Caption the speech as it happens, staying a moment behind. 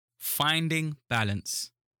Finding balance.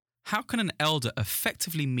 How can an elder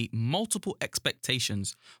effectively meet multiple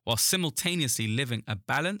expectations while simultaneously living a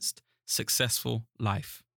balanced, successful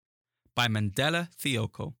life? By Mandela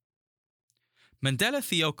Thyoka. Mandela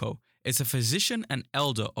Thyoka is a physician and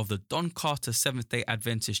elder of the Doncaster Seventh-day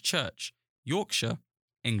Adventist Church, Yorkshire,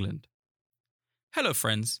 England. Hello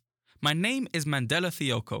friends, my name is Mandela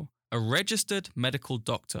Thyoka, a registered medical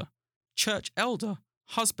doctor, church elder,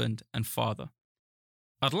 husband and father.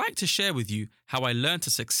 I'd like to share with you how I learned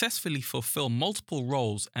to successfully fulfill multiple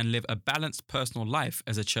roles and live a balanced personal life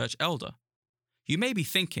as a church elder. You may be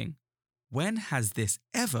thinking, when has this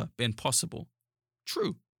ever been possible?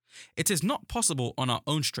 True, it is not possible on our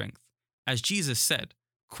own strength. As Jesus said,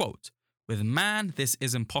 quote, "With man this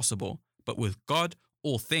is impossible, but with God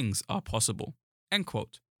all things are possible." End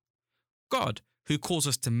quote. God, who calls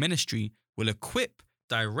us to ministry, will equip,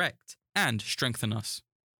 direct, and strengthen us.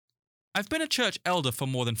 I've been a church elder for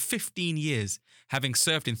more than 15 years, having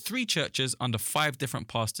served in 3 churches under 5 different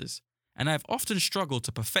pastors, and I have often struggled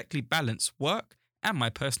to perfectly balance work and my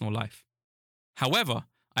personal life. However,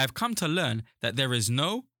 I have come to learn that there is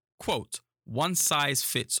no, quote,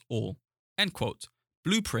 one-size-fits-all, end quote,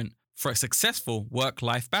 blueprint for a successful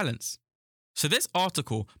work-life balance. So this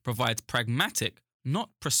article provides pragmatic, not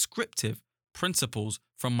prescriptive, principles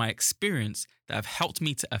from my experience that have helped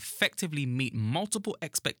me to effectively meet multiple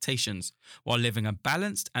expectations while living a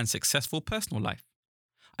balanced and successful personal life.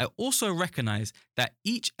 I also recognize that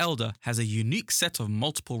each elder has a unique set of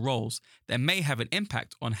multiple roles that may have an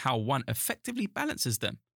impact on how one effectively balances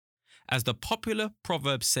them. As the popular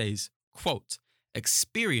proverb says, quote,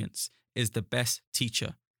 "Experience is the best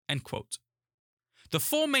teacher," end quote. The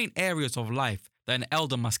 4 main areas of life that an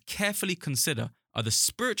elder must carefully consider are the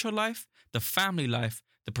spiritual life, the family life,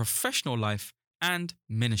 the professional life, and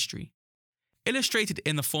ministry. Illustrated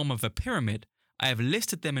in the form of a pyramid, I have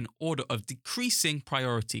listed them in order of decreasing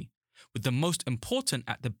priority, with the most important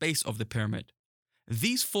at the base of the pyramid.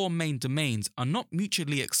 These 4 main domains are not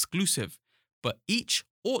mutually exclusive, but each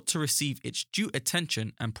ought to receive its due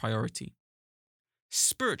attention and priority.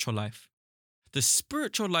 Spiritual life. The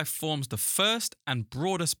spiritual life forms the first and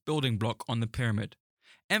broadest building block on the pyramid,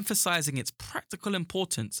 emphasizing its practical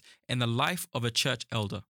importance in the life of a church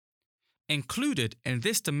elder. Included in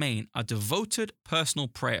this domain are devoted personal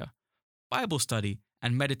prayer, Bible study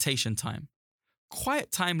and meditation time,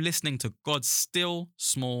 quiet time listening to God's still,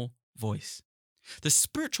 small voice. The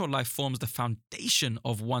spiritual life forms the foundation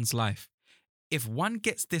of one's life. If one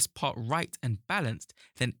gets this part right and balanced,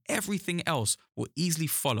 then everything else will easily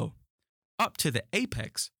follow, up to the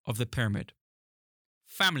apex of the pyramid.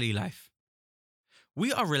 Family life.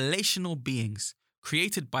 We are relational beings,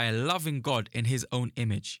 created by a loving God in His own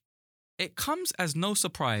image. It comes as no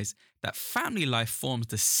surprise that family life forms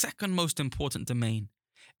the second most important domain.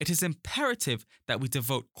 It is imperative that we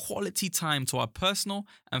devote quality time to our personal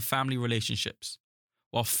and family relationships.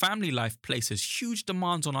 While family life places huge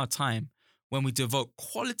demands on our time, when we devote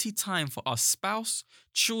quality time for our spouse,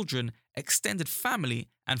 children, extended family,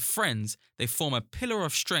 and friends, they form a pillar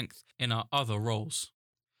of strength in our other roles.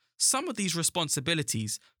 Some of these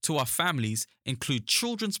responsibilities to our families include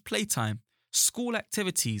children's playtime, school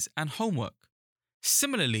activities, and homework.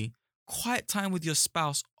 Similarly, quiet time with your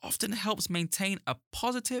spouse often helps maintain a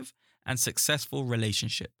positive and successful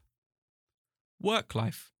relationship. Work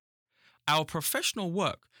life. Our professional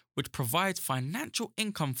work, which provides financial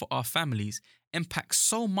income for our families, impacts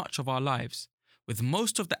so much of our lives, with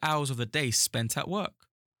most of the hours of the day spent at work.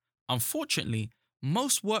 Unfortunately,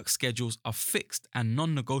 most work schedules are fixed and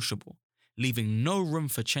non-negotiable, leaving no room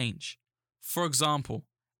for change. For example,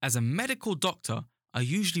 as a medical doctor, I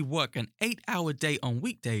usually work an 8-hour day on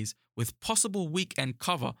weekdays with possible weekend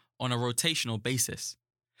cover on a rotational basis.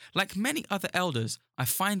 Like many other elders, I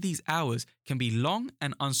find these hours can be long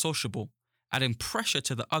and unsociable, adding pressure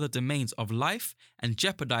to the other domains of life and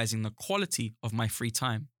jeopardizing the quality of my free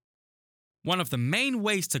time. One of the main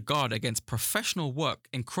ways to guard against professional work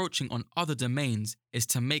encroaching on other domains is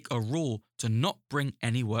to make a rule to not bring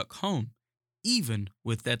any work home, even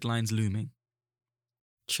with deadlines looming.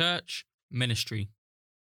 Church ministry.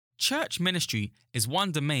 Church ministry is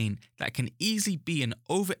one domain that can easily be an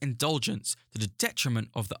overindulgence to the detriment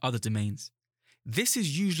of the other domains. This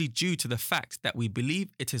is usually due to the fact that we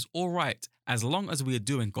believe it is all right as long as we are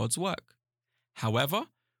doing God's work. However,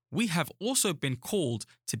 we have also been called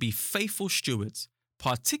to be faithful stewards,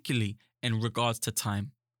 particularly in regards to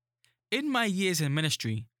time. In my years in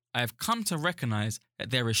ministry, I have come to recognize that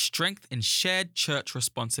there is strength in shared church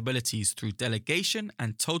responsibilities through delegation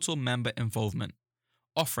and total member involvement,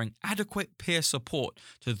 offering adequate peer support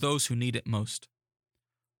to those who need it most.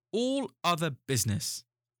 All other business,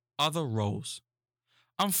 other roles.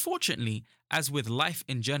 Unfortunately, as with life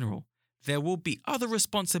in general, there will be other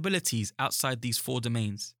responsibilities outside these four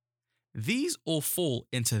domains. These all fall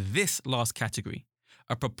into this last category,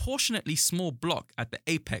 a proportionately small block at the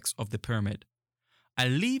apex of the pyramid. I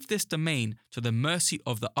leave this domain to the mercy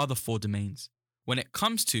of the other four domains when it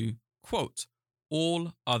comes to, quote,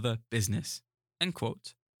 all other business, end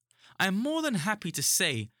quote. I am more than happy to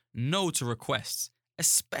say no to requests,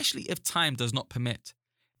 especially if time does not permit.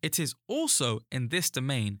 It is also in this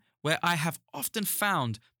domain where I have often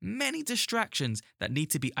found many distractions that need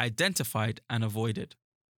to be identified and avoided.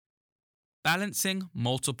 Balancing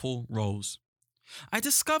multiple roles. I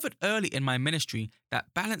discovered early in my ministry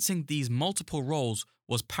that balancing these multiple roles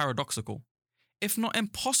was paradoxical, if not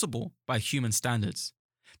impossible by human standards.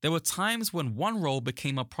 There were times when one role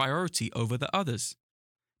became a priority over the others,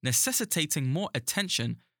 necessitating more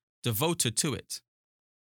attention devoted to it.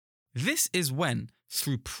 This is when,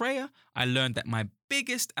 through prayer, I learned that my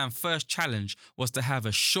biggest and first challenge was to have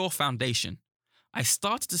a sure foundation. I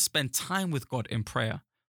started to spend time with God in prayer,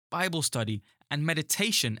 Bible study, and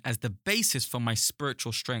meditation as the basis for my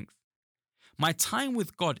spiritual strength. My time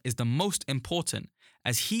with God is the most important,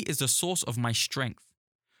 as He is the source of my strength.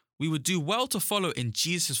 We would do well to follow in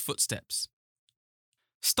Jesus' footsteps.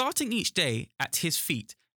 Starting each day at His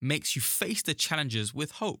feet makes you face the challenges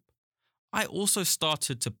with hope. I also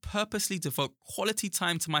started to purposely devote quality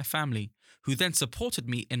time to my family, who then supported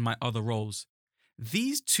me in my other roles.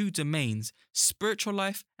 These two domains, spiritual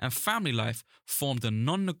life and family life, form the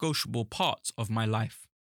non-negotiable parts of my life.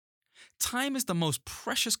 Time is the most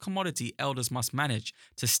precious commodity elders must manage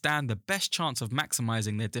to stand the best chance of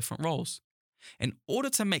maximizing their different roles. In order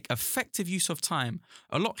to make effective use of time,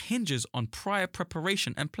 a lot hinges on prior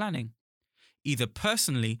preparation and planning. Either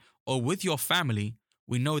personally or with your family,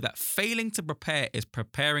 we know that failing to prepare is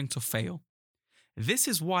preparing to fail. This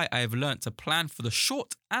is why I have learned to plan for the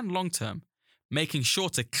short and long term, making sure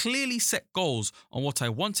to clearly set goals on what I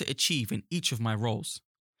want to achieve in each of my roles,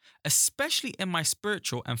 especially in my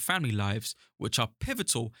spiritual and family lives, which are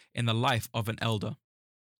pivotal in the life of an elder.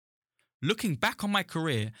 Looking back on my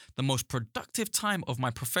career, the most productive time of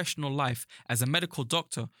my professional life as a medical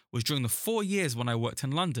doctor was during the 4 years when I worked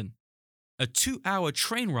in London. A 2-hour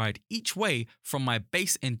train ride each way from my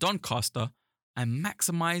base in Doncaster, I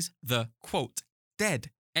maximize the, quote, dead,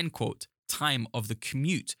 end quote, time of the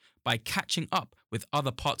commute by catching up with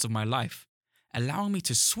other parts of my life, allowing me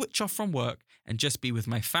to switch off from work and just be with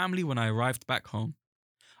my family when I arrived back home.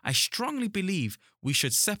 I strongly believe we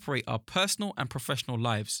should separate our personal and professional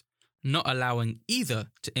lives, not allowing either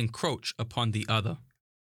to encroach upon the other.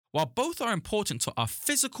 While both are important to our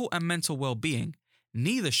physical and mental well-being,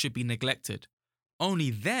 neither should be neglected.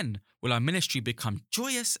 Only then will our ministry become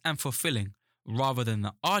joyous and fulfilling, rather than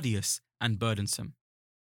arduous and burdensome.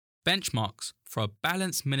 Benchmarks for a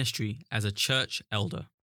balanced ministry as a church elder.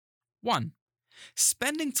 1.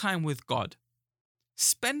 Spending time with God.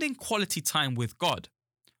 Spending quality time with God,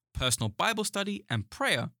 personal Bible study and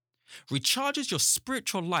prayer, recharges your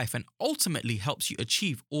spiritual life and ultimately helps you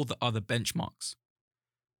achieve all the other benchmarks.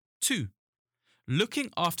 2. Looking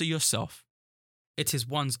after yourself. It is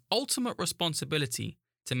one's ultimate responsibility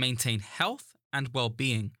to maintain health and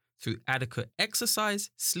well-being through adequate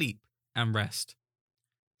exercise, sleep, and rest.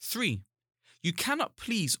 3. You cannot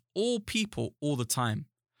please all people all the time.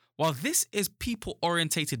 While this is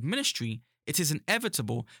people-orientated ministry, it is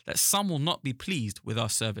inevitable that some will not be pleased with our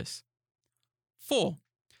service. 4.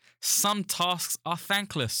 Some tasks are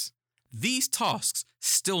thankless. These tasks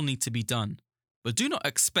still need to be done, but do not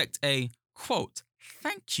expect a, quote,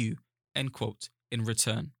 thank you, end quote, in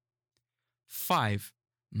return. 5.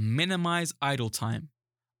 Minimize idle time.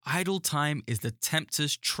 Idle time is the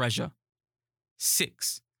tempter's treasure.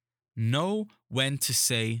 6. Know when to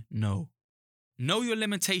say no. Know your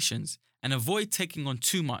limitations and avoid taking on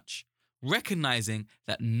too much, recognizing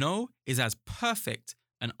that no is as perfect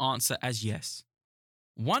an answer as yes.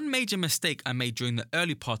 One major mistake I made during the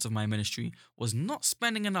early part of my ministry was not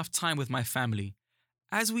spending enough time with my family,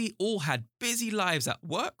 as we all had busy lives at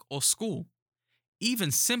work or school.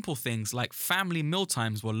 Even simple things like family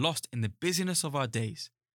mealtimes were lost in the busyness of our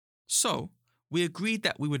days. So, we agreed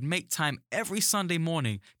that we would make time every Sunday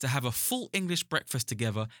morning to have a full English breakfast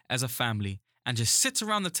together as a family and just sit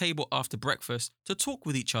around the table after breakfast to talk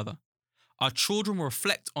with each other. Our children will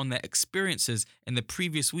reflect on their experiences in the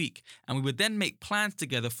previous week, and we would then make plans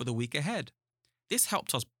together for the week ahead. This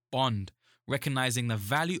helped us bond, recognizing the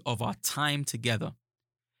value of our time together.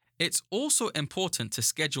 It's also important to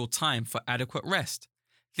schedule time for adequate rest.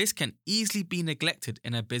 This can easily be neglected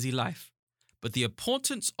in a busy life. but the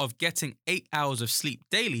importance of getting 8 hours of sleep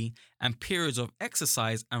daily and periods of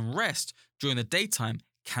exercise and rest during the daytime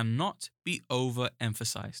cannot be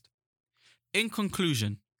overemphasized. In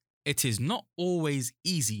conclusion, it is not always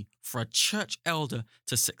easy for a church elder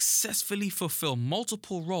to successfully fulfill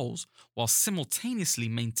multiple roles while simultaneously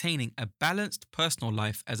maintaining a balanced personal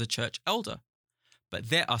life as a church elder. But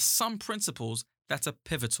there are some principles that are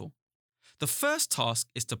pivotal. The first task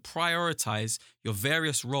is to prioritize your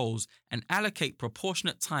various roles and allocate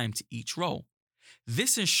proportionate time to each role.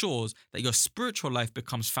 This ensures that your spiritual life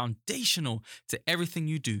becomes foundational to everything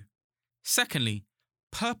you do. Secondly,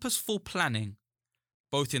 purposeful planning,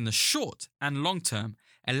 both in the short and long term,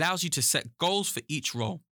 allows you to set goals for each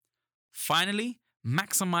role. Finally,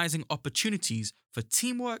 maximizing opportunities for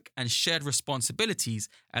teamwork and shared responsibilities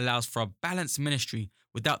allows for a balanced ministry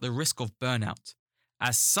without the risk of burnout.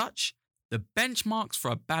 As such, the benchmarks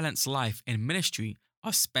for a balanced life in ministry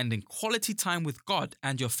are spending quality time with God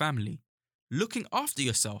and your family, looking after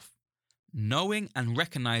yourself, knowing and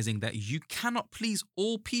recognizing that you cannot please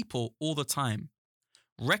all people all the time,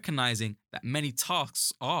 recognizing that many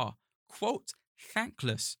tasks are, quote,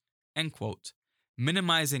 thankless, end quote,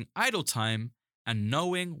 minimizing idle time, and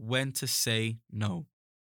knowing when to say no.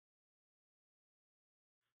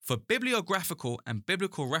 For bibliographical and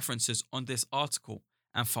biblical references on this article,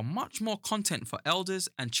 and for much more content for elders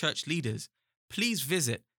and church leaders, please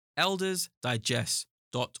visit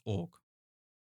eldersdigest.org.